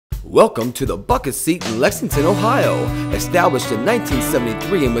Welcome to the Bucket Seat in Lexington, Ohio. Established in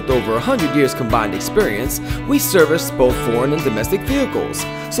 1973 and with over 100 years combined experience, we service both foreign and domestic vehicles.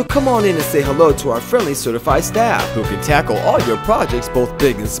 So come on in and say hello to our friendly certified staff who can tackle all your projects both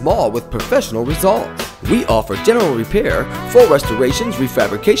big and small with professional results. We offer general repair, full restorations,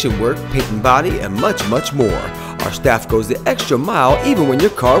 refabrication work, paint and body, and much, much more. Our staff goes the extra mile even when your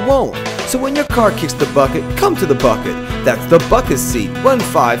car won't. So when your car kicks the bucket, come to the bucket. That's the Bucket Seat,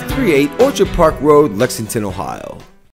 1538 Orchard Park Road, Lexington, Ohio.